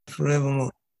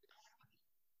forevermore.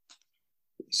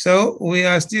 So we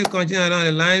are still continuing along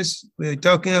the lines. We're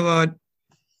talking about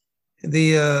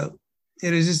the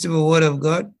irresistible word of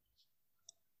God.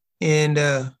 And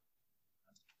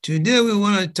today we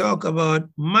want to talk about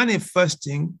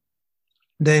manifesting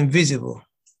the invisible.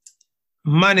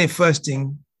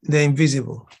 Manifesting the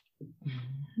invisible.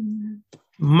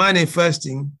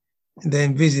 Manifesting the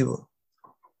invisible.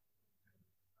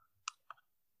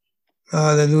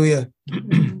 Hallelujah.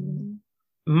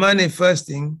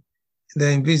 Manifesting the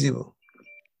invisible.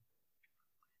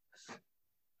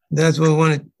 That's what we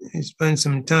want to spend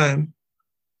some time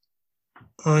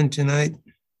on tonight.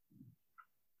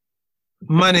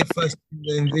 Manifesting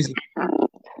the invisible.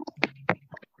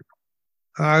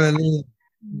 Hallelujah.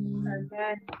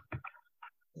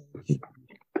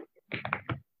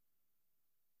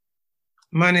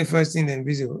 Manifesting the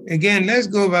invisible. Again, let's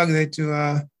go back there to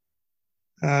our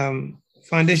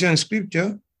foundation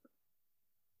scripture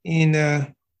in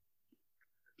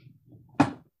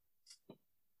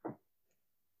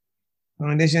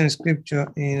foundation scripture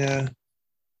in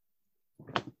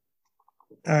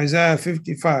Isaiah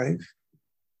 55.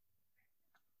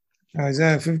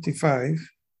 Isaiah 55.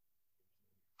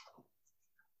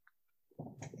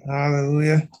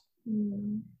 Hallelujah.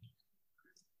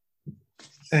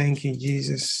 Thank you,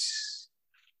 Jesus.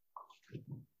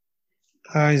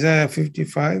 Isaiah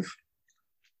 55,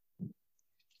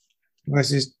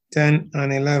 verses 10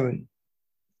 and 11.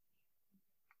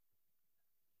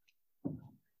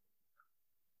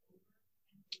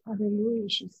 Hallelujah.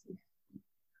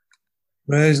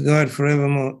 Praise God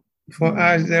forevermore. For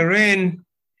as the rain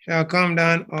shall come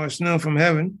down or snow from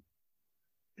heaven,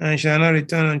 and shall not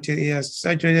return until he has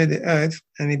saturated the earth,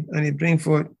 and he bring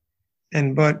forth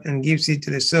and bud and give seed to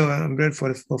the sower and bread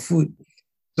for food,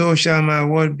 so shall my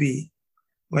word be.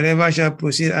 Whatever shall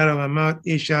proceed out of my mouth,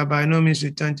 it shall by no means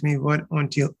return to me void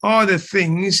until all the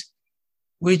things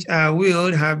which I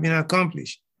willed have been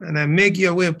accomplished. And I make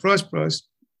your way prosperous,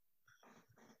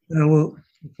 and I will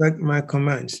effect my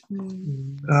commands.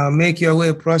 Make your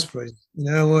way prosperous. In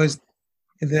other words,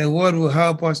 the word will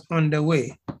help us on the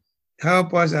way,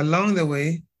 help us along the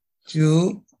way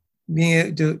to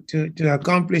being to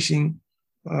accomplishing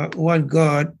what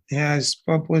God has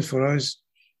purposed for us,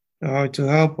 to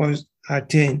help us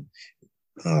obtain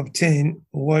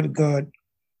what God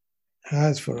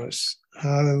has for us.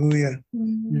 Hallelujah.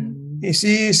 You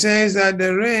see, it says that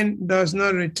the rain does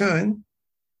not return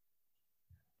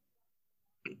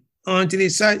until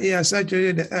it has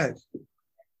saturated the earth.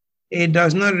 It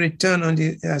does not return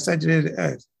until it has saturated the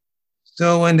earth.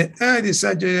 So when the earth is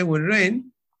saturated with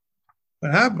rain,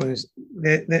 what happens?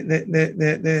 The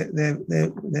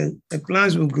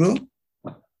plants will grow,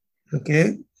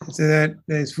 okay, so that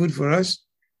there's food for us.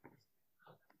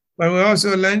 But we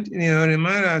also learned,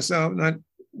 remind ourselves,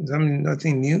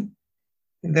 nothing new,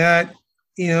 that,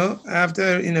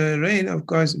 after, rain, of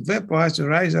course, vapor has to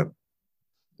rise up.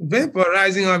 Vapor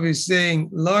rising up is saying,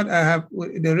 Lord,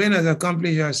 the rain has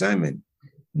accomplished your assignment.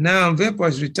 Now vapor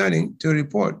is returning to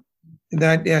report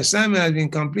that the assignment has been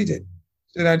completed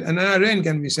so that another rain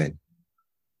can be sent.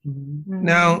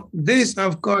 Now, this,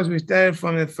 of course, we started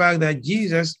from the fact that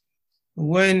Jesus,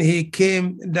 when he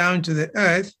came down to the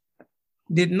earth,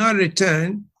 did not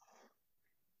return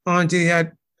until he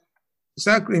had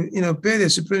paid the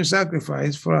supreme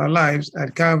sacrifice for our lives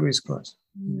at Calvary's cross.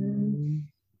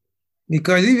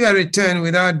 Because if you had returned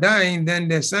without dying, then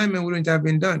the assignment wouldn't have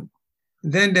been done.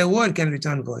 Then the word can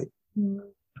return void.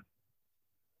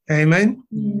 Amen?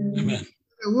 Amen.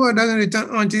 The word doesn't return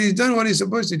until it's done what it's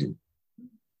supposed to do.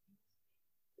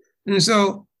 And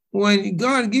so when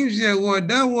God gives you a word,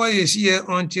 that word is here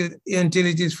until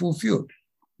it is fulfilled.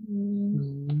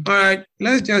 All right,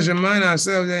 let's just remind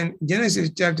ourselves in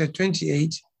Genesis chapter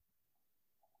 28.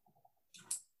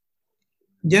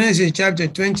 Genesis chapter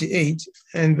 28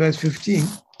 and verse 15.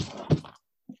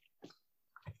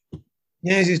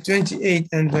 Genesis 28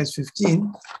 and verse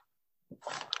 15.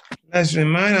 Let's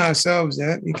remind ourselves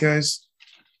that because,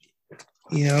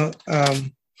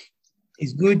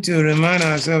 it's good to remind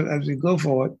ourselves as we go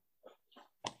forward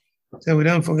so we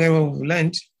don't forget what we've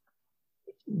learned.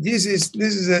 This is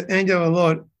the angel of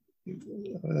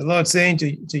the Lord saying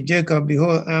to Jacob,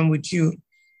 behold, I am with you,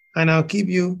 and I'll keep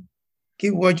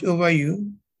watch over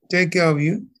you, take care of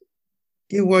you,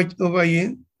 keep watch over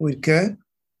you with care,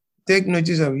 take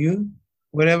notice of you,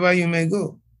 wherever you may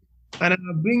go. And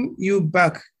I'll bring you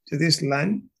back to this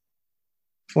land,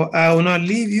 for I will not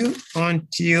leave you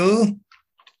until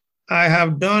I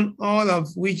have done all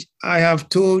of which I have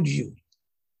told you.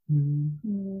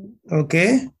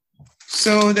 Okay?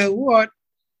 So the word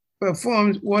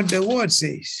performs what the word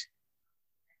says.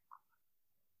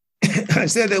 I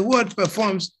said the word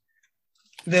performs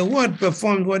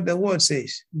what the word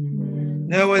says.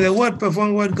 Now, when the word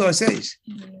performs what God says,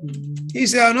 he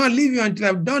said, I'll not leave you until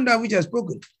I've done that which I've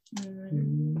spoken.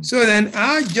 So then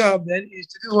our job then is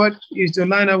to do what? Is to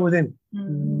line up with him.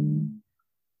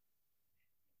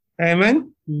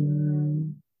 Amen?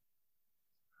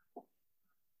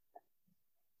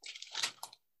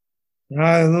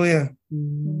 Hallelujah.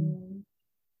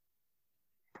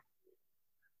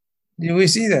 Do we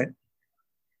see that?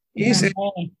 He said,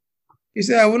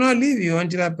 I will not leave you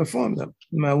until I perform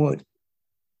my word.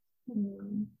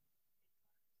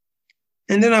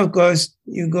 And then, of course,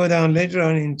 you go down later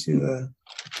on into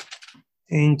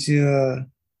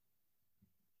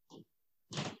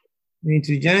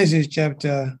Genesis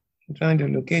chapter, I'm trying to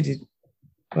locate it,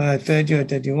 30 or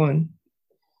 31.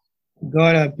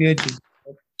 God appeared to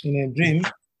in a dream,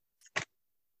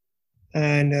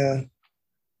 and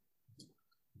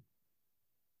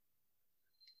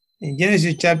in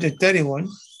Genesis chapter 31,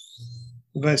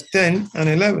 verse 10 and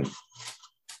 11.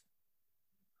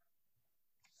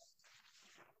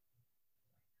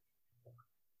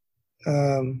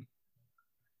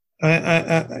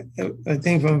 I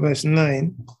think from verse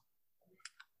 9,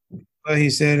 where he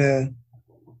said,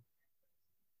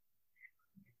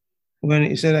 when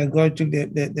he said that God took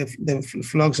the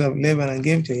flocks of Laban and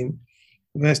gave to him.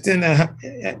 Verse 10,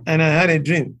 and I had a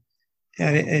dream.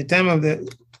 At a time of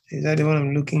is that the one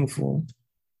I'm looking for?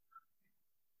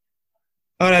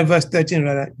 All right, verse 13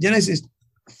 rather. Genesis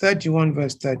 31,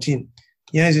 verse 13.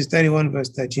 Genesis 31, verse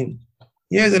 13.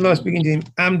 Here's the Lord speaking to him.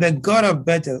 I'm the God of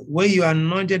Bethel, where you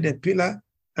anointed the pillar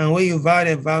and where you vowed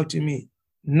a vow to me.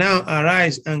 Now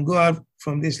arise and go out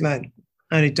from this land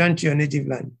and return to your native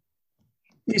land.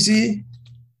 You see,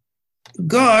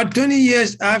 God, 20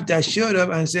 years after, showed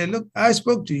up and said, look, I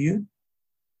spoke to you.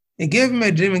 He gave him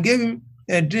a dream and gave him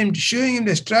a dream showing him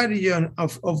the strategy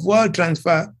of world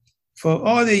transfer for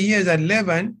all the years at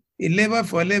Laban. He labored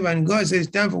for Laban. God says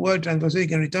it's time for world transfer so he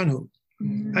can return home.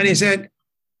 And he said,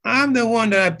 I'm the one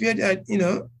that appeared at,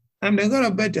 I'm the God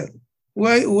of Bethel,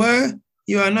 where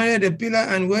you anointed the pillar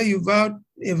and where you vowed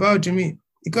a vow to me.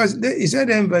 Because he said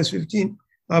in verse 15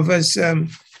 or verse 28,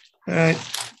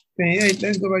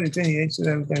 let's go back to 28 so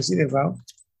that we can see the vow.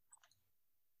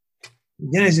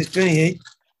 Genesis 28.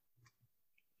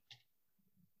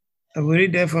 I will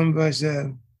read that from verse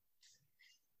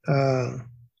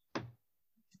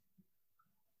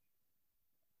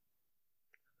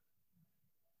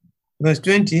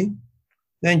 20.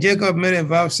 Then Jacob made a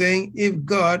vow saying, if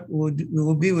God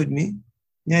will be with me,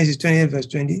 Genesis 28, verse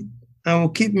 20, and will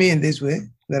keep me in this way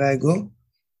that I go,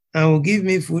 and will give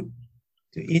me food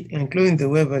to eat and clothing to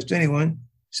wear, verse 21,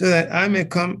 so that I may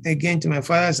come again to my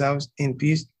father's house in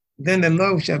peace, then the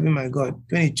Lord shall be my God,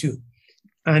 22.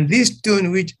 And this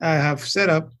stone which I have set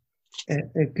up,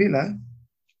 a pillar,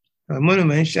 a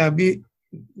monument, shall be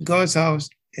God's house,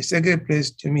 a sacred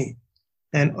place to me.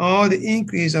 And all the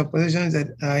increase of possessions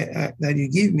that you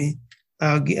give me,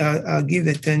 I'll give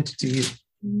the tenth to you.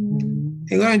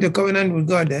 He got into covenant with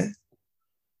God there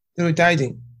through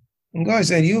tithing. And God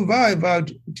said, you vow a vow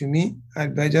to me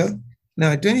at Bethel.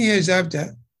 Now, 20 years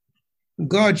after,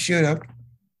 God showed up,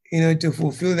 to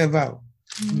fulfill the vow,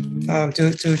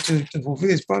 to fulfill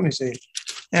his promises.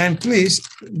 And please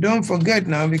don't forget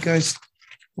now, because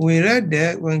we read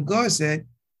there when God said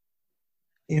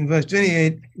in verse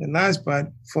 28, the last part,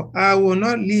 for I will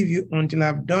not leave you until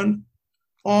I've done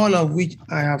all of which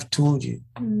I have told you.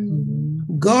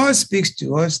 God speaks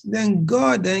to us, then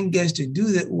God then gets to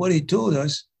do what he told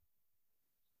us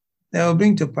that will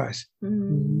bring to pass.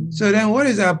 So then what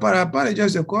is our part? Our part is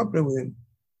just to cooperate with him.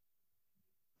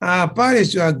 Our part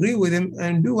is to agree with him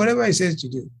and do whatever he says to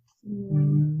do.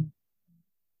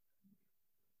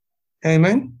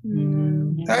 Amen?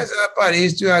 That's our part,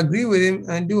 is to agree with him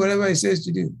and do whatever he says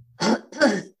to do.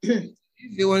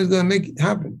 He's the one who's going to make it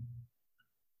happen.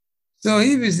 So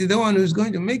if he's the one who's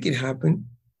going to make it happen,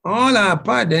 all our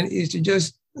part then is to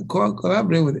just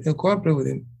cooperate with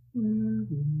him.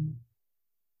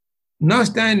 Not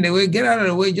stand in the way, get out of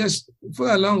the way, just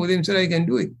follow along with him so that he can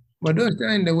do it. But don't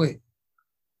stand in the way.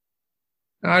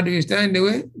 How do you stand in the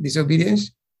way?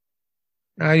 Disobedience.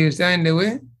 How do you stand in the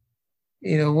way?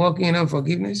 Walking in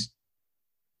unforgiveness.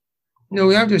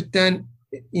 We have to stand,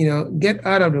 get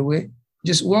out of the way,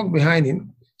 just walk behind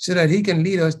him so that he can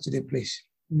lead us to the place.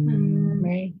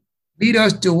 Lead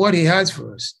us to what he has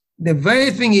for us. The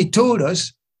very thing he told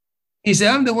us, he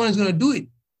said, I'm the one who's going to do it.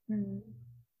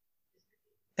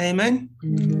 Amen?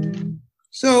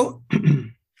 So,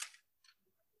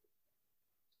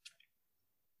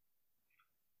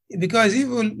 because if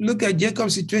you look at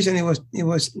Jacob's situation,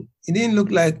 it didn't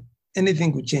look like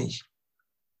anything could change.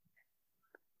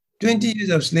 20 years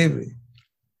of slavery.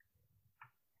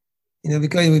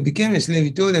 Because he became a slave,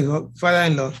 he told the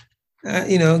father-in-law,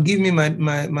 give me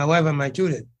my wife and my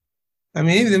children. I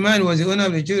mean, if the man was the owner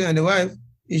of the children and the wife,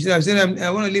 he should have said,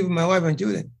 I want to live with my wife and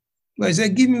children. But he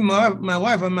said, give me my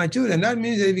wife and my children. That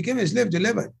means that he became a slave to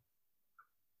Laban.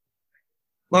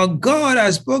 Well, God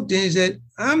has spoken to him. He said,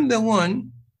 I'm the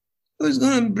one who's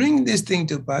going to bring this thing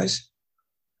to pass.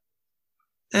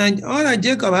 And all that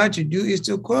Jacob had to do is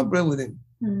to cooperate with him.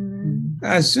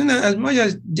 As much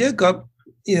as Jacob,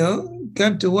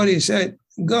 kept to what he said,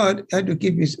 God had to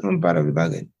keep his own part of the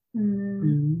bargain.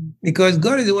 Because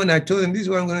God is the one that told him, this is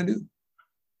what I'm going to do.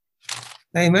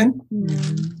 Amen?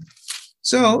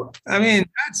 So, I mean,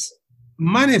 that's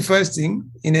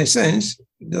manifesting in a sense,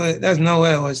 though that's not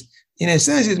where I was. In a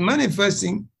sense, it's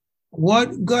manifesting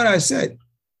what God has said.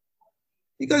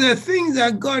 Because the things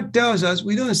that God tells us,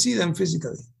 we don't see them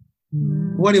physically,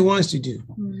 what he wants to do.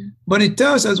 But he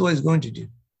tells us what he's going to do.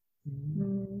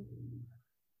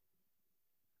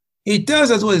 He tells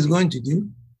us what he's going to do.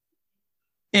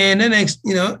 And then,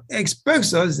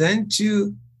 expects us then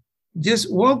to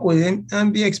just walk with him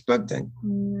and be expectant.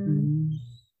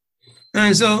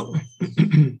 And so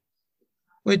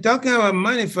we're talking about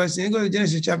manifesting. Go to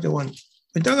Genesis chapter 1.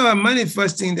 We're talking about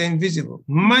manifesting the invisible.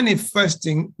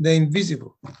 Manifesting the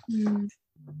invisible.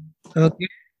 Okay.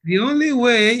 The only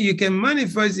way you can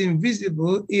manifest the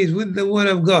invisible is with the word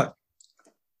of God.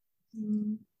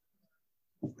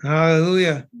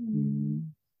 Hallelujah.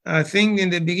 I think in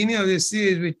the beginning of this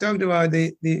series, we talked about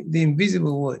the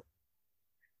invisible word.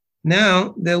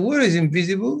 Now, the word is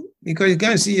invisible because you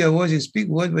can't see your words, you speak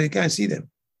words, but you can't see them.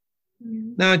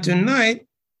 Now, tonight,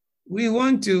 we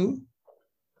want to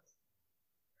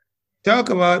talk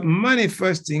about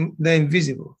manifesting the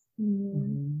invisible.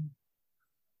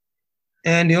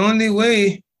 And the only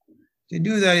way to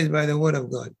do that is by the word of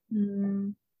God.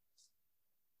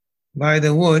 By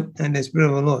the word and the Spirit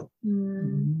of the Lord.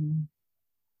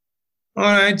 All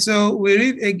right, so we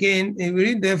read again, we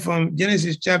read there from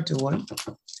Genesis chapter 1.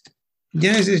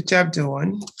 Genesis chapter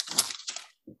 1.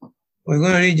 We're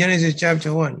going to read Genesis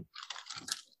chapter 1.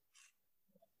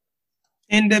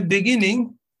 In the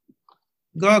beginning,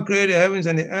 God created the heavens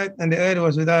and the earth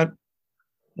was without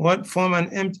what form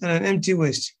an empty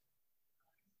waste.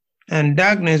 And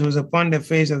darkness was upon the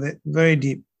face of the very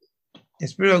deep. The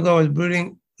Spirit of God was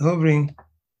brooding, hovering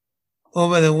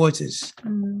over the waters.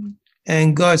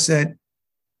 And God said,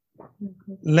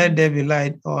 let there be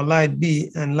light, or light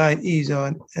be, and light is,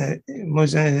 or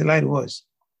most times the light was.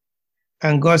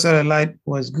 And God saw the light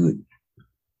was good.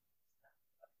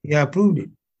 He approved it.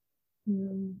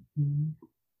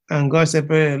 And God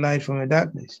separated the light from the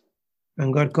darkness.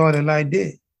 And God called the light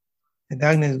day. The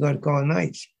darkness God called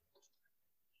night.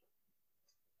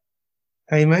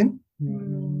 Amen?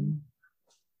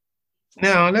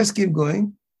 Now, let's keep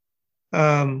going.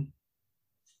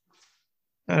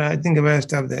 I think I better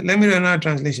stop there. Let me read another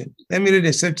translation. Let me read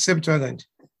the Septuagint,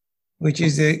 which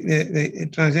is the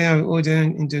translation of Old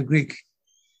Testament into Greek,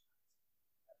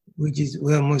 which is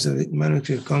where most of the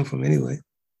manuscripts come from anyway,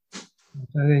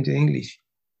 into English.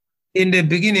 In the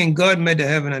beginning, God made the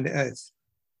heaven and the earth,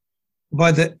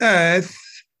 but the earth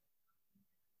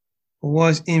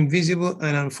was invisible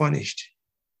and unfurnished.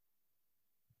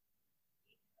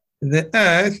 The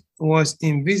earth was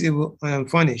invisible and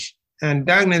unfurnished, and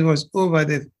darkness was over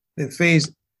the face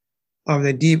of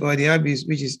the deep, or the abyss,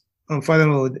 which is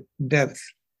unfathomable depth.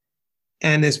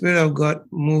 And the Spirit of God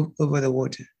moved over the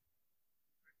water.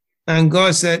 And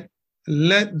God said,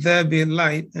 let there be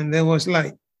light, and there was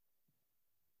light.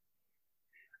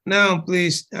 Now,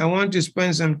 please, I want to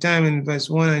spend some time in verse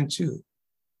 1 and 2.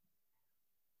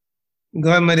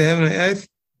 God made the heaven and earth.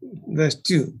 Verse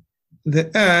 2.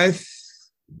 The earth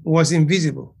was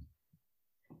invisible.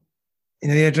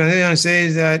 Your translation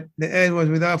says that the earth was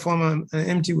without form and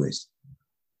empty waste.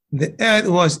 The earth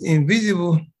was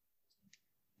invisible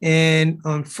and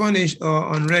unfurnished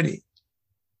or unready.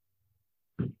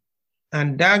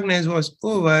 And darkness was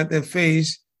over the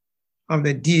face of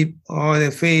the deep, or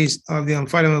the face of the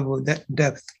unfathomable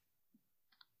depth.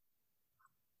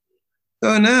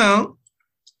 So now,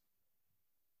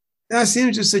 that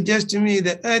seems to suggest to me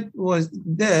the earth was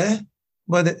there,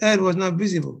 but the earth was not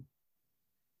visible.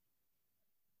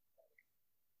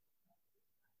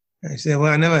 I said,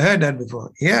 well, I never heard that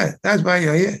before. Yeah, that's why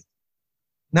you're here.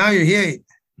 Now you hear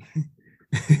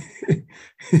it.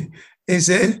 It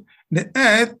said, the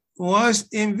earth was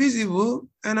invisible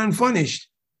and unfurnished.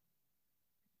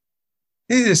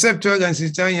 This is a Septuagint,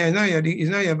 sister. It's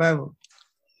not your Bible,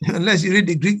 unless you read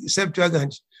the Greek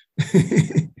Septuagint.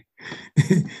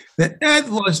 The earth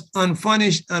was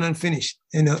unfurnished and unfinished,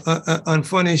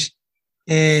 unfurnished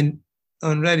and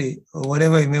unready, or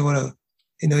whatever you may want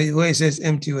to, where it says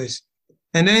empty waste.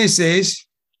 And then it says,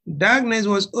 darkness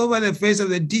was over the face of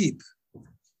the deep.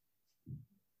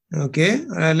 Okay,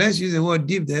 all right, let's use the word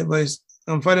deep there, but it's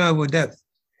unfathomable depth.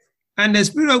 And the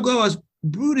Spirit of God was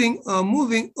brooding or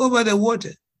moving over the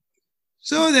water.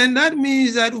 So then that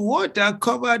means that water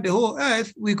covered the whole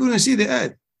earth. We couldn't see the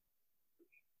earth.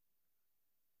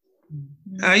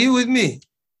 Are you with me?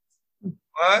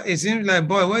 Well, it seems like,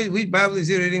 boy, which Bible is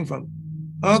he reading from?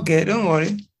 Okay, don't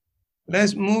worry.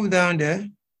 Let's move down there.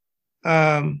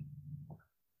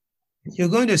 You're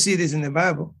going to see this in the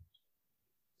Bible,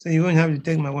 so you won't have to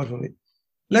take my word from it.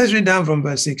 Let's read down from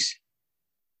verse 6.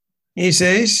 He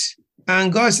says,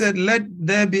 and God said, let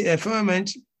there be a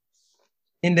firmament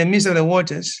in the midst of the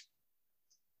waters.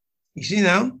 You see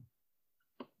now?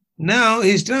 Now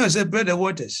he's trying to separate the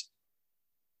waters.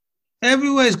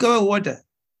 Everywhere is covered water,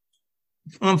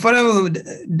 unfathomable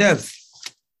depth.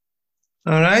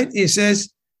 All right? He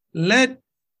says, let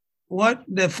what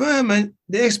the firmament,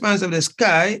 the expanse of the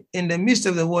sky in the midst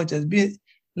of the waters be,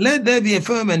 let there be a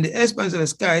firmament, the expanse of the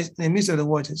skies in the midst of the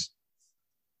waters.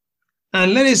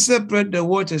 And let it separate the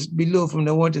waters below from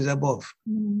the waters above.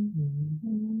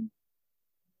 Mm-hmm.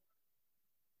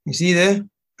 You see there?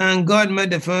 And God made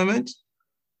the firmament,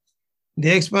 the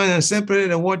expanse, and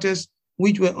separated the waters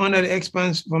which were under the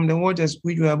expanse from the waters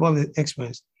which were above the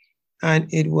expanse. And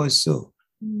it was so.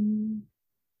 Mm-hmm.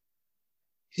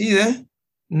 See there?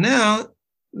 Now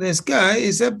the sky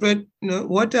is separate,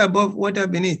 water above, water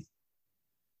beneath.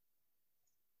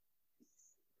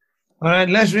 All right,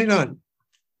 let's read on.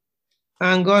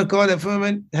 And God called the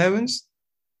firmament heavens,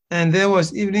 and there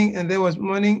was evening and there was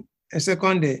morning, a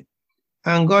second day.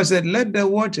 And God said, let the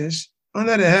waters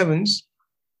under the heavens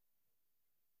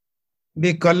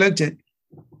be collected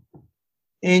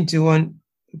into one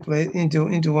place,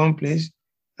 into one place,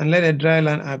 and let a dry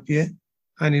land appear.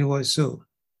 And it was so.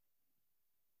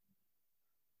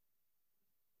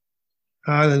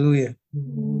 Hallelujah.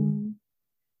 Mm-hmm.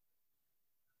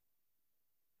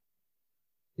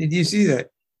 Did you see that?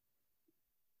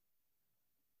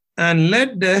 And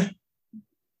let the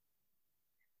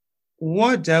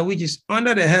water which is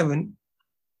under the heaven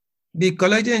be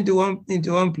collected into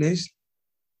one place,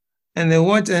 and the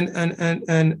water and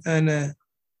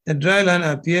the dry land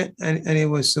appear, and it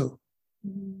was so.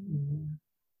 Mm-hmm.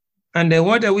 And the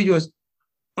water which was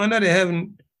under the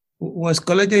heaven was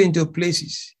collected into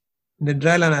places. The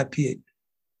dry land appeared.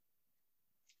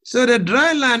 So the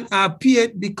dry land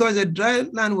appeared because the dry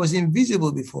land was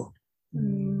invisible before.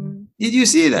 Mm. Did you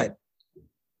see that?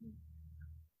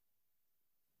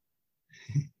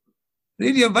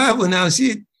 Read your Bible now,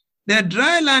 see it. The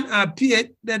dry land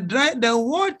appeared, the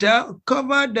water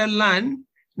covered the land.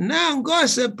 Now God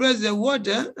separates the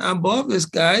water above the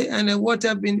sky and the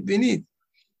water beneath.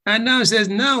 And now it says,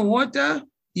 now water,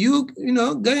 you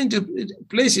get into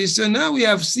places. So now we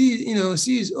have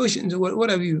seas, oceans, what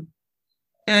have you.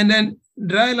 And then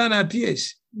dry land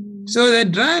appears. Mm. So the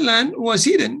dry land was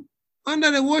hidden under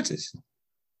the waters.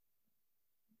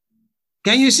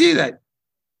 Can you see that?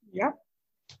 Yeah.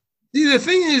 See, the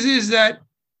thing is that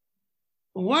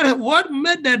what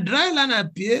made the dry land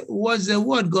appear was the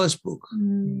word God spoke.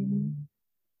 Mm.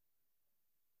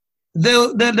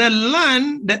 The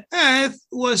land, the earth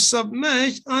was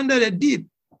submerged under the deep.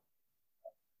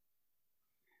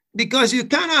 Because you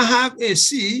cannot have a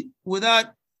sea without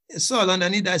a soil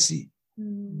underneath that sea.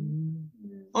 Mm.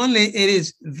 Only it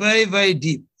is very, very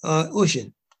deep,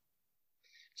 ocean.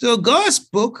 So God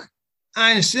spoke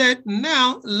and said,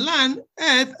 now land,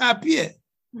 earth appear.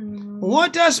 Mm.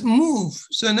 Waters move.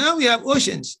 So now we have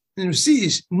oceans and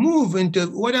seas move into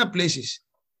water places.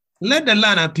 Let the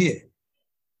land appear.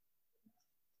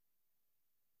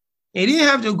 He didn't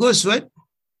have to go sweat.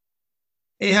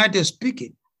 He had to speak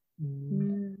it.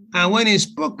 Mm. And when he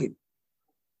spoke it,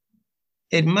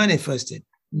 it manifested.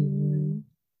 Mm-hmm.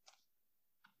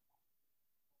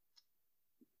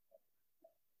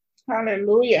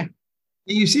 Hallelujah.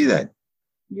 You see that?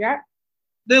 Yeah.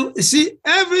 See,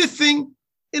 everything,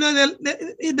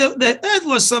 the earth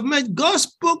was submerged. God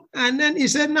spoke, and then he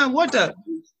said, now water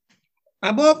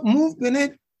above, move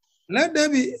beneath. Let there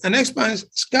be an expanse,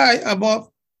 sky above.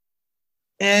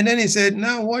 And then he said,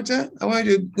 now water, I want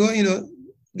you to go,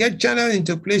 get channeled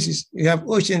into places. You have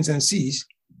oceans and seas.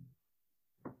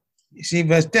 You see,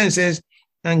 verse 10 says,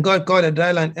 and God called the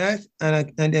dry land earth,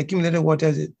 and the accumulated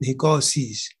waters he called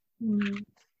seas. Mm.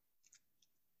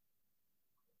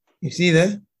 You see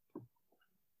that?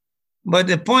 But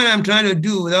the point I'm trying to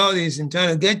do with all this and trying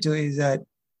to get to is that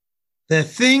The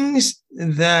things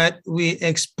that we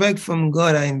expect from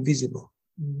God are invisible.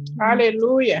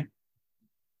 Hallelujah.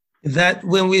 That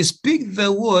when we speak the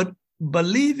word,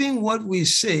 believing what we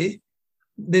say,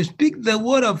 they speak the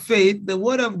word of faith, the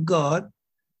word of God,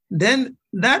 then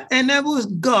that enables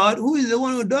God, who is the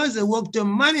one who does the work, to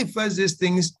manifest these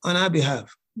things on our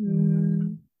behalf.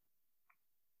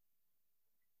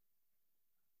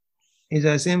 It's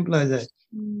as simple as that.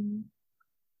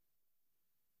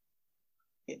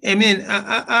 I mean,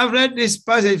 I've read this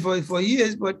passage for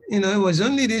years, but it was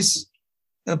only this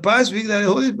past week that the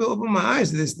Holy Spirit opened my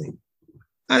eyes to this thing.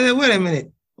 I said, wait a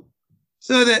minute.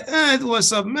 So the earth was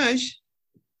submerged,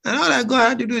 and all that God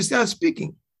had to do is start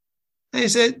speaking. And he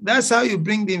said, that's how you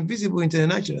bring the invisible into the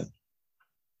natural.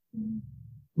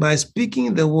 By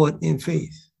speaking the word in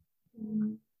faith.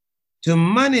 To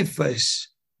manifest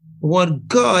what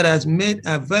God has made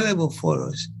available for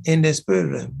us in the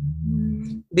spirit realm.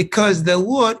 Because the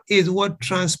word is what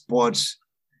transports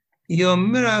your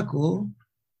miracle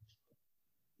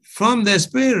from the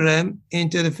spirit realm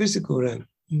into the physical realm.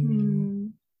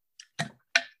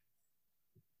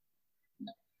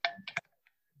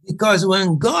 Because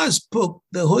when God spoke,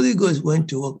 the Holy Ghost went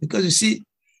to work. Because you see,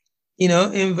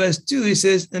 in verse 2, it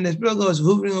says, and the Spirit of God was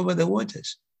hovering over the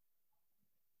waters.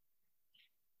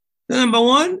 So number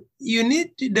one, you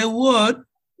need the word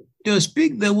to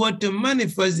speak the word to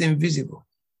manifest the invisible.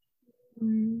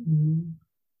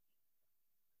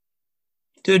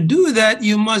 To do that,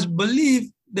 you must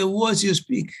believe the words you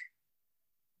speak.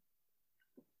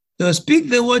 So speak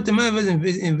the word to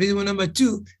manifest invisible. Number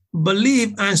two,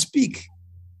 believe and speak.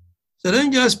 So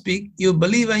don't just speak, you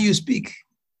believe and you speak.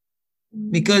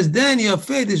 Because then your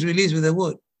faith is released with the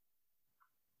word.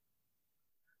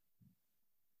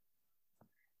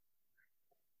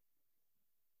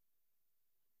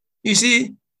 You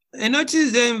see, and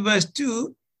notice there in verse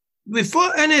 2,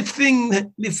 before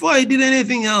he did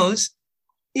anything else,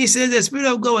 he says the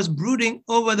Spirit of God was brooding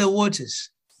over the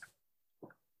waters.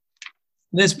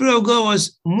 The Spirit of God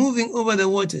was moving over the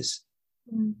waters.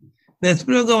 The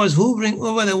Spirit of God was hovering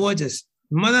over the waters.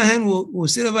 Mother hen will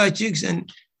sit over her chicks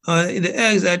and the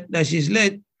eggs that she's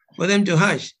laid for them to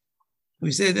hatch.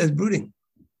 We say that's brooding.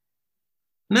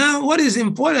 Now, what is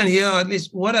important here, or at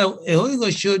least what a Holy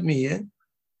Ghost showed me here,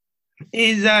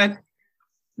 is that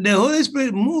the Holy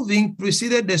Spirit moving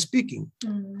preceded the speaking.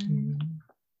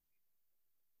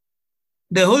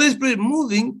 The Holy Spirit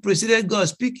moving preceded God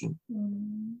speaking.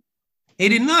 He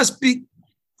did not speak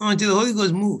until the Holy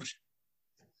Ghost moved.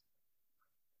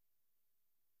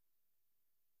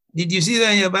 Did you see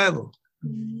that in your Bible?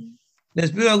 The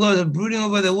Spirit of God was brooding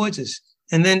over the waters.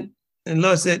 And then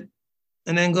God said,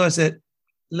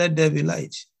 let there be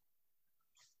light.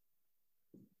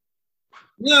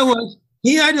 In other words,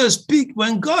 he had to speak.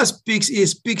 When God speaks,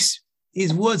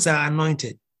 his words are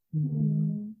anointed.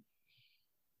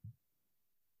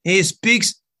 He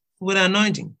speaks with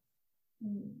anointing.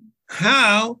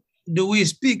 How do we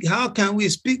speak? How can we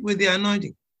speak with the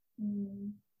anointing?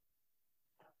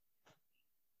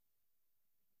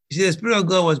 You see, the Spirit of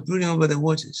God was brooding over the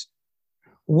waters.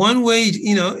 One way,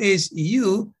 is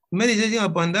you meditating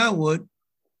upon that word,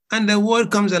 and the word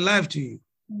comes alive to you.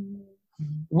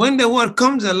 When the word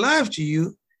comes alive to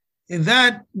you,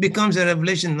 that becomes a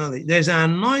revelation knowledge. There's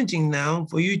an anointing now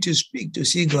for you to speak, to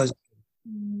see God's word.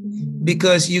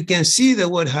 Because you can see the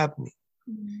word happening.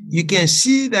 You can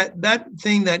see that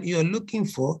thing that you're looking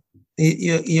for,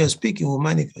 your speaking will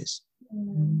manifest.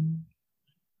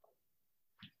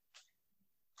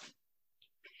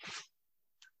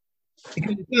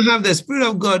 Because you can have the Spirit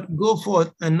of God go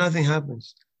forth and nothing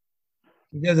happens.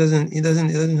 It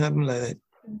doesn't happen like that.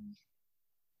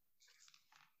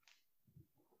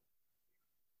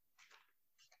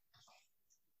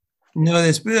 No,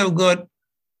 the Spirit of God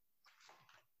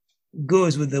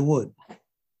goes with the word.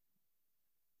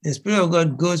 The Spirit of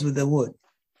God goes with the word.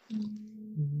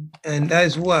 And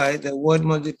that's why the word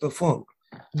must be performed.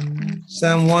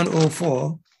 Psalm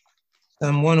 104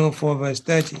 verse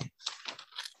 30.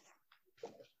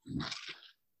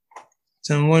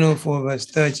 Psalm 104 verse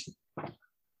 30.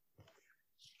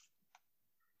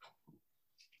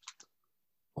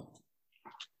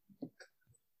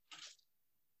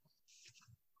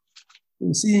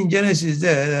 You see in Genesis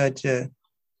there that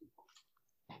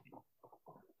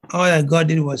all that God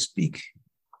did was speak.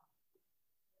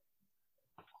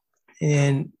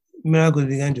 And miracles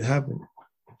began to happen.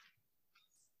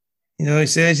 It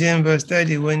says here in verse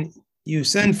 30, when you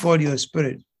send forth your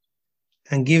spirit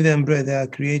and give them breath, they are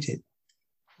created.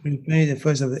 Replenish the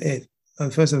first of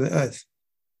the earth.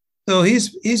 So he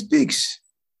speaks.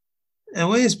 And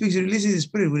when he speaks, he releases his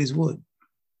spirit with his word.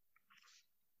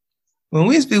 When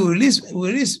we speak, we release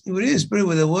spirit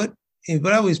with the word.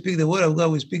 If we speak the word of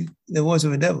God, we speak the words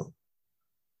of the devil.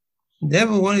 The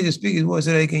devil wanted to speak his word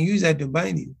so that he can use that to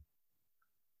bind you.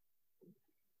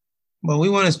 But we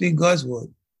want to speak God's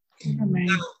word. Amen.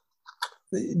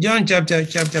 John chapter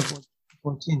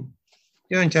 14.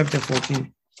 John chapter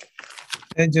 14.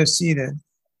 Let's just see that.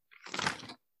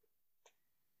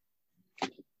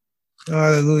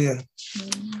 Hallelujah.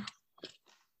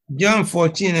 John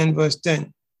 14 and verse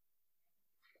 10.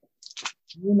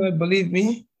 You not believe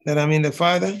me that I'm in the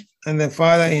Father and the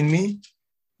Father in me?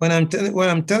 What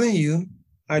I'm telling you,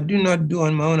 I do not do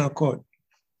on my own accord,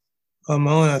 on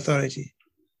my own authority.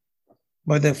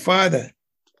 But the Father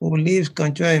who lives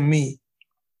contrary in me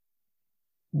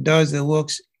does the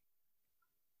works,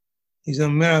 his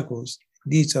own miracles,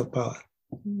 deeds of power.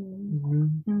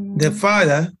 Mm-hmm. The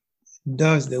Father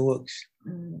does the works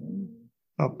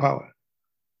of power.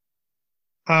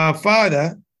 Our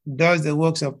Father does the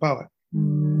works of power.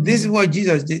 Mm-hmm. This is what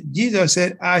Jesus did. Jesus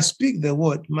said, I speak the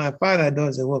word. My Father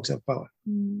does the works of power.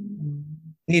 Mm-hmm.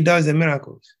 He does the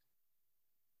miracles.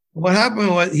 What happened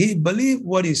was he believed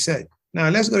what he said. Now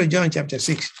let's go to John chapter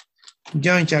 6.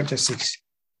 John chapter 6.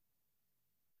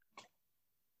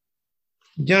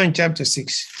 John chapter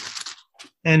 6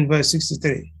 and verse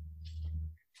 63.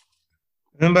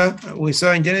 Remember, we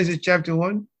saw in Genesis chapter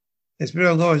 1, the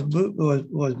Spirit of God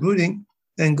was brooding,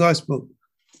 then God spoke.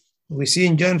 We see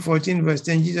in John 14, verse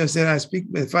 10, Jesus said, I speak,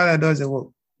 but the Father does the work.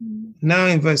 Mm-hmm. Now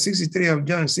in verse 63 of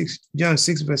John 6,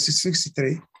 verse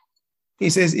 63, he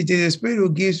says, it is the Spirit who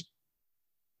gives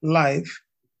life.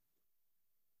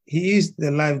 He is the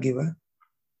life giver.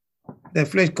 The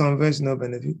flesh converts no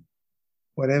benefit,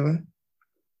 whatever.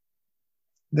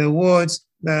 The words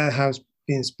that I have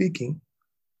been speaking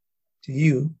to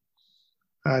you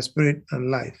are spirit and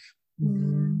life.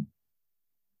 Mm.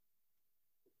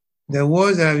 The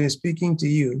words that I've been speaking to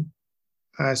you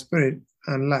are spirit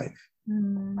and life.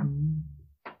 Mm.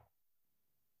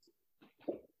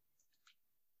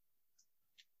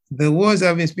 The words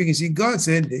I've been speaking, see, God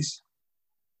said this.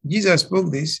 Jesus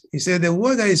spoke this. He said the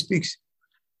word that he speaks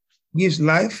gives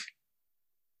life,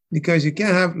 because you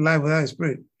can't have life without a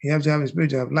spirit. You have to have a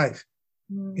spirit to have life.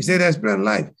 Mm. He said there's spirit and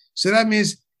life. So that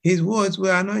means his words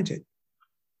were anointed.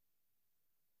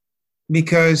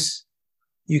 Because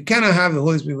you cannot have the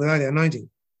Holy Spirit without the anointing.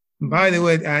 By the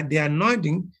way, the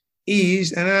anointing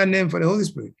is another name for the Holy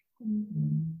Spirit.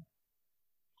 Mm.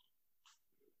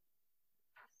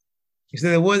 He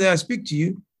said the words that I speak to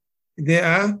you, they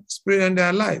are spirit and they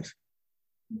are life.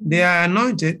 They are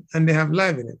anointed and they have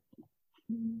life in it.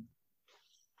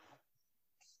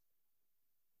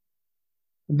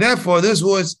 Therefore, those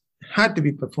words had to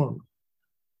be performed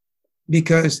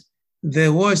because the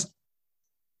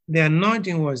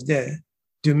anointing was there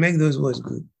to make those words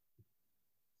good.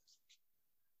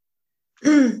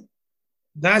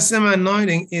 That same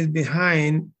anointing is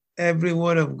behind every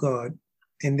word of God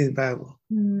in this Bible.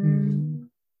 Mm.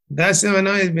 That same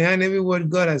anointing is behind every word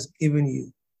God has given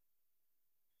you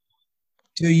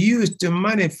to use to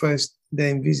manifest the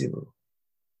invisible.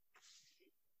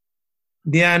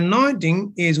 The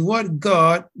anointing is what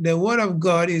God, the word of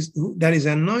God is that is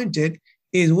anointed,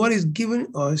 is what is given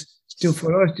us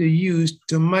for us to use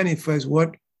to manifest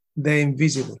what the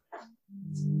invisible.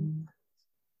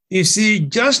 You see,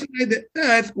 just like the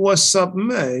earth was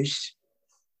submerged,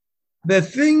 the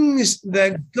things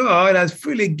that God has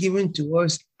freely given to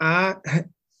us are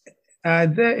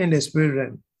there in the spirit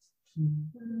realm.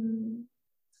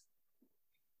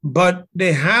 But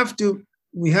we have to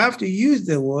use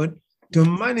the word to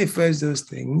manifest those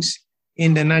things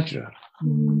in the natural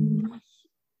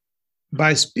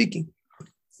by speaking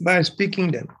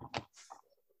them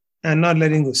and not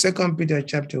letting go. 2 Peter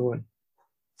chapter 1.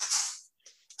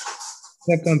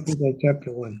 2 Peter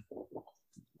chapter 1.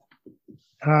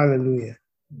 Hallelujah.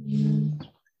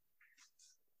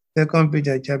 2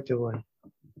 Peter chapter 1.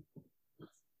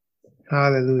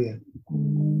 Hallelujah.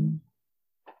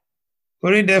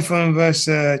 We'll read that from verse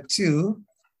 2.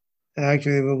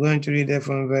 Actually, we're going to read that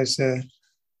from verse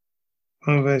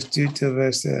 2 to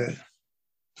verse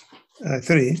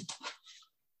 3.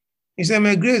 He said,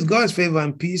 may grace, God's favor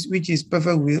and peace, which is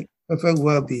perfect will, perfect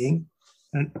well-being,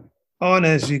 and all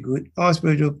necessary good, all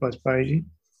spiritual prosperity,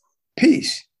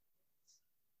 peace,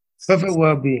 perfect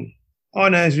well-being, all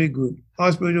necessary good,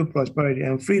 all spiritual prosperity,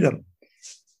 and freedom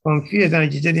from fears and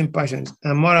agitating passions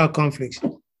and moral conflicts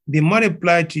be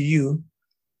multiplied to you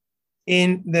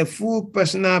in the full,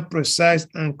 personal, precise,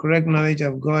 and correct knowledge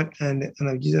of God and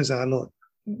of Jesus our Lord.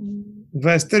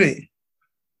 Verse 3.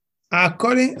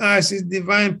 According as his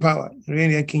divine power,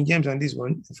 reading King James on this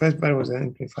one, the first part was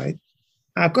amplified.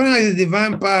 according to his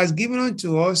divine power, has given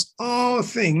unto us all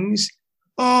things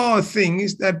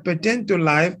that pertain to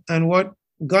life and what?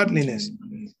 Godliness.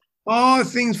 All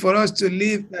things for us to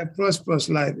live a prosperous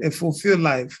life, a fulfilled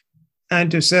life, and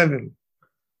to serve him.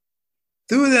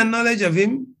 Through the knowledge of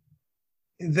him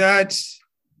that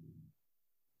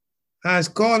has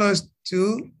called us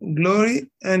to glory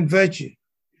and virtue.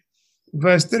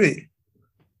 Verse 3.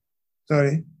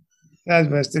 Sorry, that's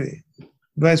verse 3.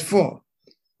 Verse 4.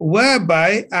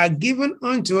 Whereby are given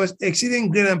unto us exceeding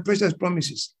great and precious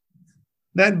promises,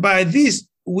 that by this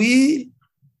we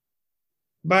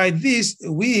might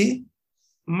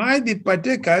be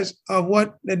partakers of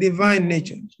what? The divine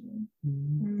nature.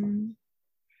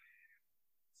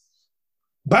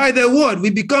 By the word, we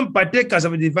become partakers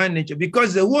of the divine nature,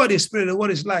 because the word is spirit, the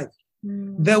word is life.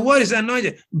 The word is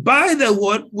anointed. By the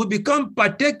word, we become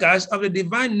partakers of the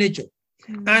divine nature.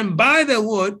 And by the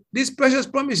word, these precious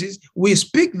promises, we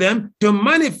speak them to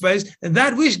manifest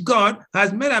that which God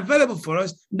has made available for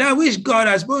us, that which God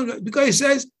has spoken, because he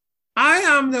says, I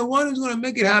am the one who's going to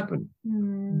make it happen.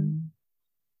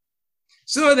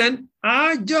 So then,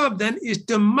 our job then is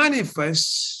to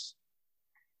manifest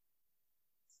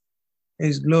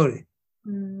his glory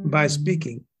by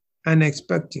speaking and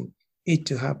expecting it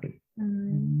to happen.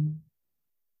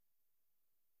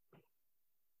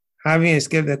 Having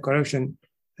escaped the corruption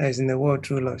that is in the world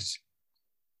through lust.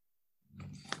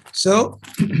 So,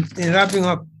 in wrapping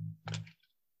up,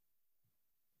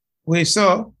 we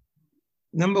saw,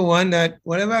 number one, that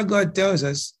whatever God tells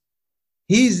us,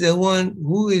 he's the one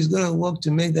who is going to work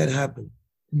to make that happen.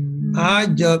 Our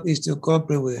job is to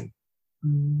cooperate with him.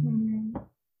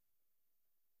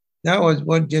 That was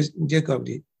what Jacob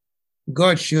did.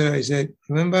 God showed her, he said,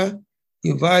 remember,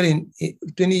 you vowed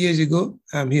 20 years ago,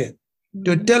 I'm here.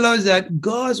 To tell us that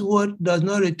God's word does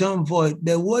not return void.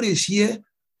 The word is here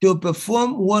to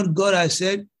perform what God has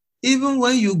said. Even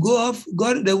when you go off,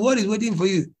 the word is waiting for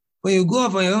you. When you go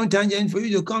off on your own tangent, for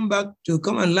you to come back, to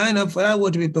come and line up for that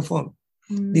word to be performed.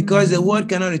 Because the word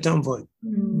cannot return void.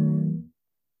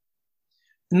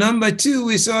 Number two,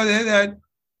 we saw there that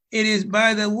it is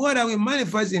by the word that we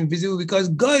manifest invisible, because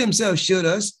God himself showed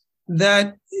us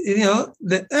that,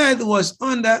 the earth was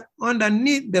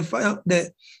underneath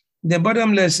the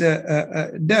bottomless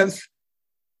depth,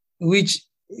 which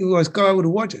it was covered with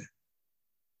water.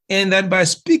 And that by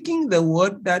speaking the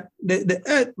word, that the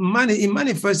earth, he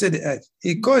manifested the earth.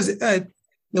 He caused the earth,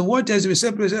 the waters to be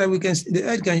separated so that the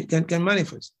earth can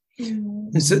manifest.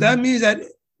 And so that means that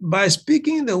by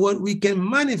speaking the word, we can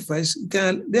manifest,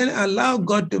 can then allow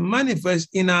God to manifest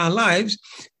in our lives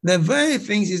the very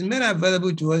things he's made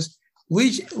available to us,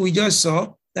 which we just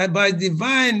saw, that by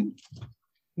divine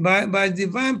power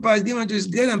given to his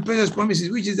great and precious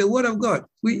promises, which is the word of God,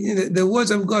 the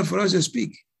words of God for us to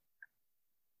speak.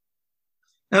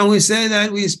 And we say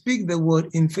that we speak the word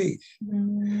in faith.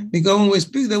 Because when we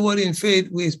speak the word in faith,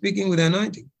 we're speaking with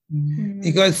anointing.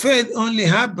 Because faith only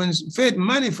happens, faith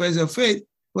manifests, or faith,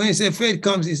 when you say faith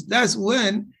comes, that's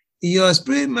when your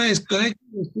spirit man is connected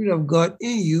to the Spirit of God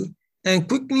in you and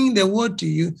quickening the word to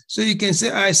you, so you can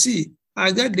say, I see,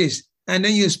 I got this. And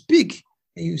then you speak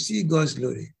and you see God's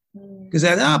glory. Because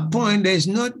at that point,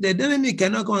 the enemy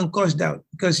cannot come and cause doubt,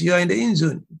 because you are in the end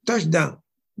zone, touchdown.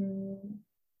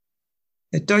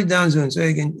 A touchdown zone, so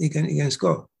he can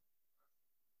score.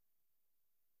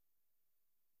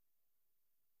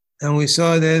 And we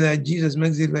saw there that Jesus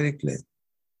makes it very clear.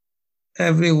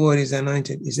 Every word is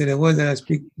anointed. He said the words that I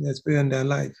speak, that spirit on their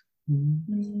life.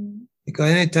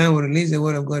 Because anytime we release the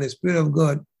word of God, the Spirit of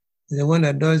God is the one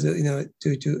that does,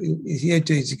 is here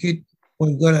to execute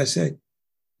what God has said.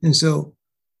 And so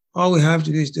all we have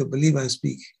to do is to believe and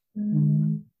speak.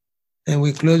 And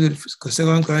we close with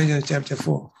 2 Corinthians chapter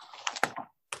 4,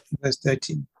 verse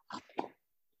 13.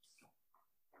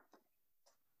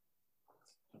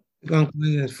 2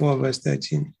 Corinthians 4, verse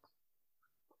 13.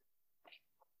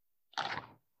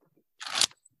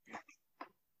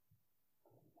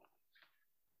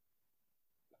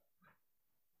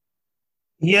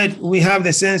 Yet we have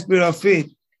the same spirit of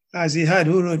faith, as he had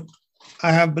who wrote,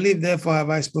 I have believed, therefore have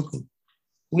I spoken.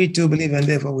 We too believe, and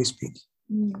therefore we speak.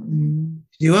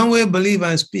 The one way we believe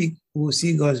and speak, we will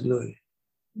see God's glory.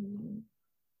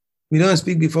 We don't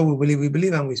speak before we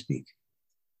believe and we speak.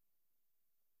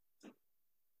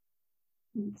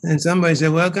 And somebody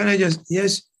said, well, can I just,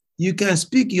 yes, you can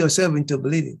speak yourself into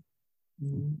believing.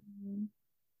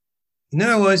 In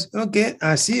other words, okay,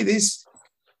 I see this.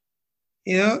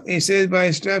 It says by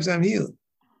his stripes I'm healed.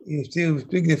 You still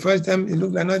speak the first time, it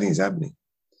looks like nothing is happening.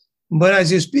 But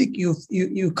as you speak,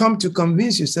 you come to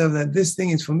convince yourself that this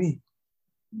thing is for me.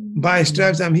 By his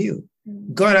stripes I'm healed.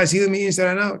 God has healed me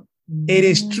inside and out. It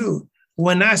is true.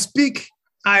 When I speak,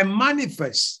 I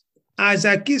manifest. As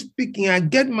I keep speaking, I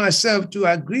get myself to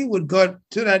agree with God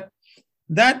so that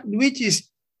that which is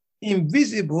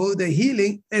invisible, the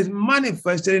healing, is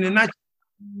manifested in the natural.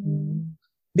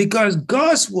 Because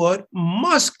God's word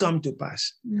must come to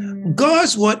pass.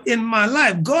 God's word in my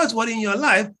life, God's word in your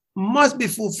life must be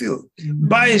fulfilled.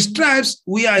 By His stripes,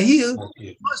 we are healed,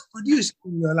 must produce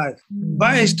in your life.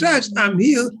 By His stripes, I'm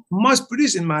healed, must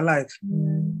produce in my life.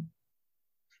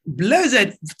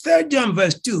 Blessed, 3 John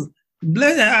verse 2,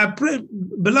 blessed, I pray,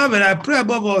 beloved, I pray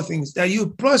above all things that you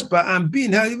prosper and be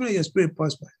in health, even if your spirit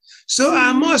prosper. So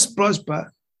I must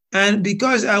prosper. And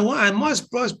because I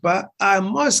must prosper, I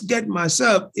must get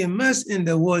myself immersed in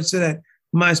the word so that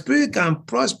my spirit can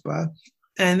prosper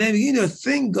and then begin to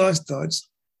think God's thoughts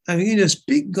and begin to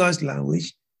speak God's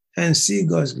language and see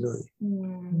God's glory.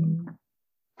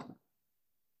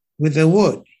 With the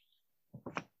word,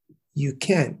 you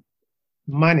can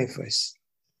manifest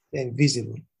the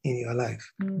invisible in your life.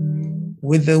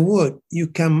 With the word, you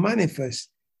can manifest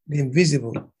the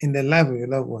invisible in the life of your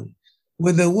loved one.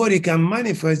 With the word, you can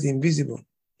manifest the invisible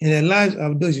in the lives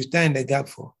of those you stand in the gap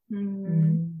for.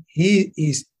 He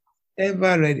is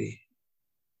ever ready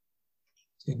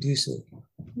to do so.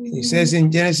 He says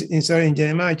in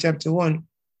Jeremiah chapter 1,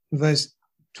 verse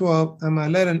 12, I'm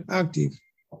alert and active,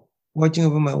 watching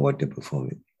over my word to perform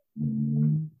it.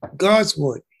 God's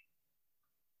word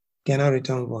cannot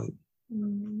return void.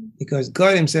 Because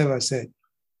God Himself has said,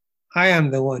 I am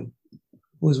the one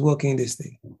who's working this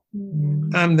thing.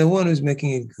 I'm the one who's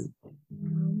making it good.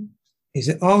 He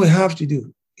said, all we have to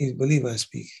do is believe and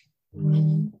speak.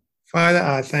 Father,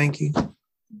 I thank you.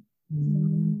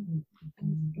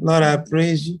 Lord, I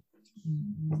praise you.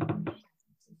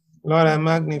 Lord, I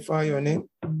magnify your name.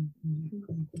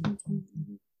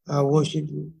 I worship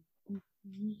you.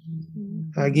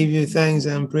 I give you thanks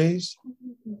and praise.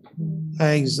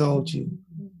 I exalt you.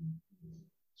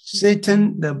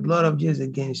 Satan, the blood of Jesus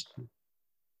against you.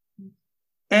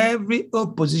 Every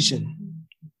opposition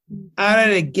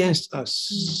added against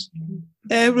us,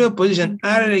 every opposition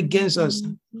added against us,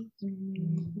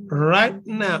 right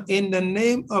now, in the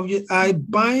name of you, I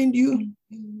bind you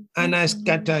and I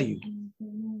scatter you.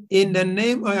 In the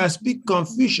name of, I speak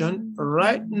confusion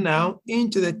right now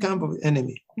into the camp of the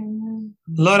enemy.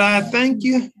 Lord, I thank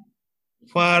you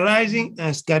for arising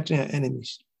and scattering our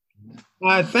enemies.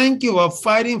 I thank you for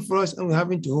fighting for us and we're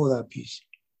having to hold our peace.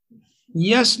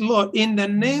 Yes, Lord, in the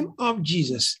name of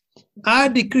Jesus, I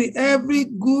decree every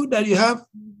good that you have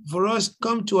for us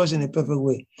come to us in a perfect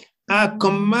way. I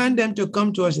command them to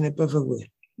come to us in a perfect way.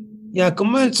 Yeah,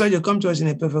 command such to come to us in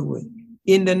a perfect way.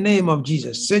 In the name of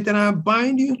Jesus. Satan, I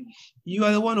bind you. You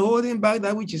are the one holding back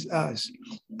that which is ours.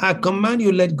 I command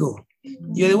you, let go.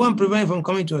 You're the one preventing from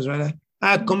coming to us, rather.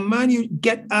 I command you,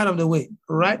 get out of the way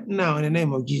right now in the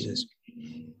name of Jesus.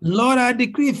 Lord, I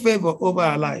decree favor over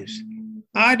our lives.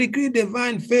 I decree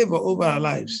divine favor over our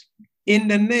lives in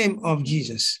the name of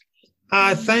Jesus.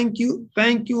 I thank you.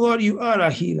 Thank you, Lord. You are a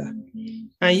healer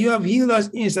and you have healed us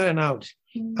inside and out.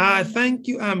 I thank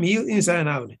you. I'm healed inside and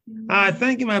out. I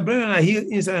thank you. My brethren are healed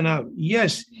inside and out.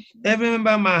 Yes. Every member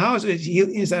of my house is healed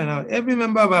inside and out. Every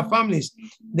member of our families,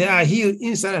 they are healed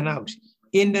inside and out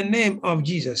in the name of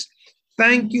Jesus.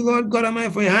 Thank you, Lord God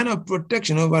Almighty, for your hand of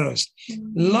protection over us.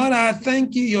 Lord, I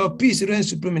thank you. Your peace reigns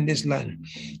supreme in this land.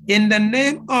 In the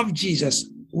name of Jesus,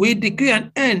 we decree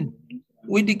an end.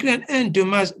 We decree an end to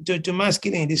mass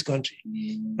killing in this country.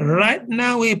 Right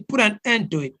now, we put an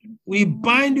end to it. We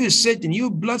bind you, Satan,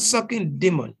 you blood-sucking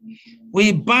demon.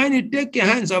 We bind you, take your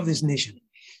hands off this nation.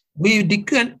 We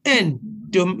decree an end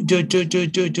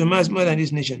to mass murder in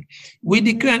this nation. We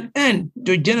decree an end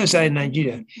to genocide in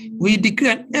Nigeria. We decree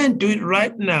an end to it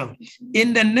right now.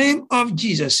 In the name of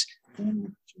Jesus,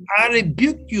 I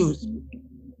rebuke you,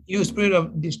 you spirit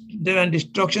of death and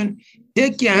destruction.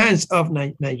 Take your hands off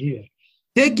Nigeria.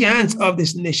 Take your hands off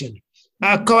this nation.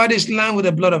 I cover this land with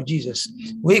the blood of Jesus.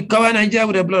 We cover Nigeria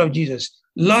with the blood of Jesus.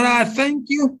 Lord, I thank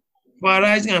you for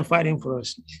rising and fighting for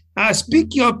us. I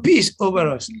speak your peace over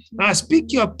us. I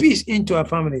speak your peace into our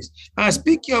families. I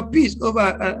speak your peace over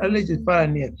our relatives far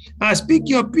and near. I speak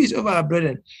your peace over our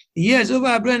brethren. Yes, over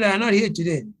our brethren that are not here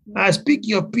today. I speak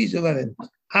your peace over them.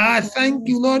 I thank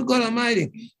you, Lord God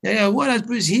Almighty, that your word has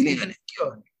produced healing and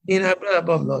cure in our brother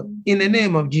above, Lord, in the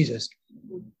name of Jesus.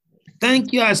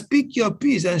 Thank you. I speak your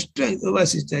peace and strength over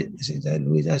Sister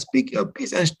Louise. I speak your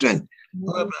peace and strength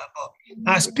over Brother Bob.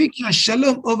 I speak your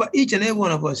shalom over each and every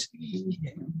one of us.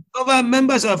 Over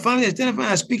members of our family,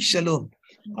 I speak shalom.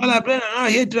 All our brethren are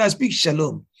not here today. I speak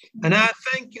shalom. And I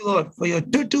thank you, Lord, for your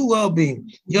total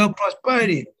well-being, your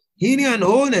prosperity, healing and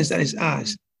wholeness that is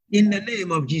ours. In the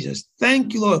name of Jesus.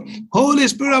 Thank you, Lord. Holy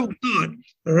Spirit of God,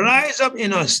 rise up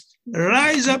in us.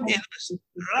 Rise up in us.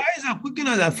 Rise up, quicken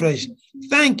us afresh.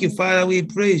 Thank you, Father. We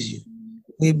praise you.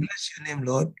 We bless your name,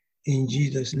 Lord, in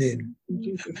Jesus' name.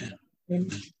 Amen.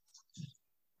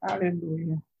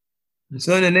 Hallelujah.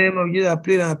 So in the name of Jesus, I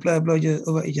plead and apply the blood of Jesus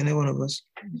over each and every one of us.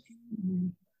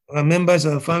 Our members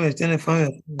of our family, extended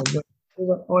family,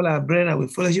 over all our brethren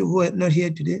with fellowship who are not here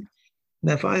today.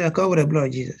 The family are covered with the blood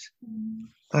of Jesus.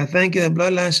 I thank you, the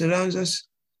bloodline surrounds us,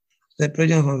 the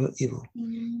protection from evil.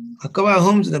 I cover our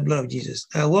homes with the blood of Jesus.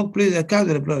 Our workplace are covered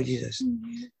with the blood of Jesus.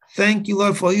 Thank you,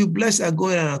 Lord, for you bless our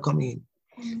going and our coming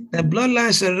in. The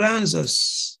bloodline surrounds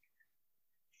us.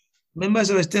 Members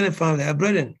of extended family, our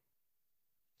brethren,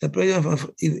 the protection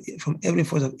from every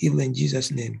force of evil in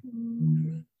Jesus' name.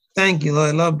 Thank you,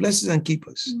 Lord. Lord, bless us and keep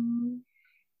us.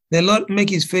 The Lord make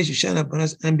his face to shine upon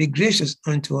us and be gracious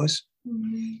unto us.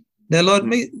 The Lord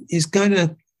make his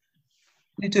countenance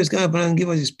upon us and give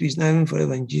us his peace now and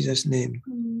forever in Jesus' name.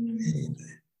 Amen.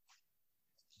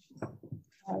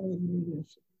 Hallelujah.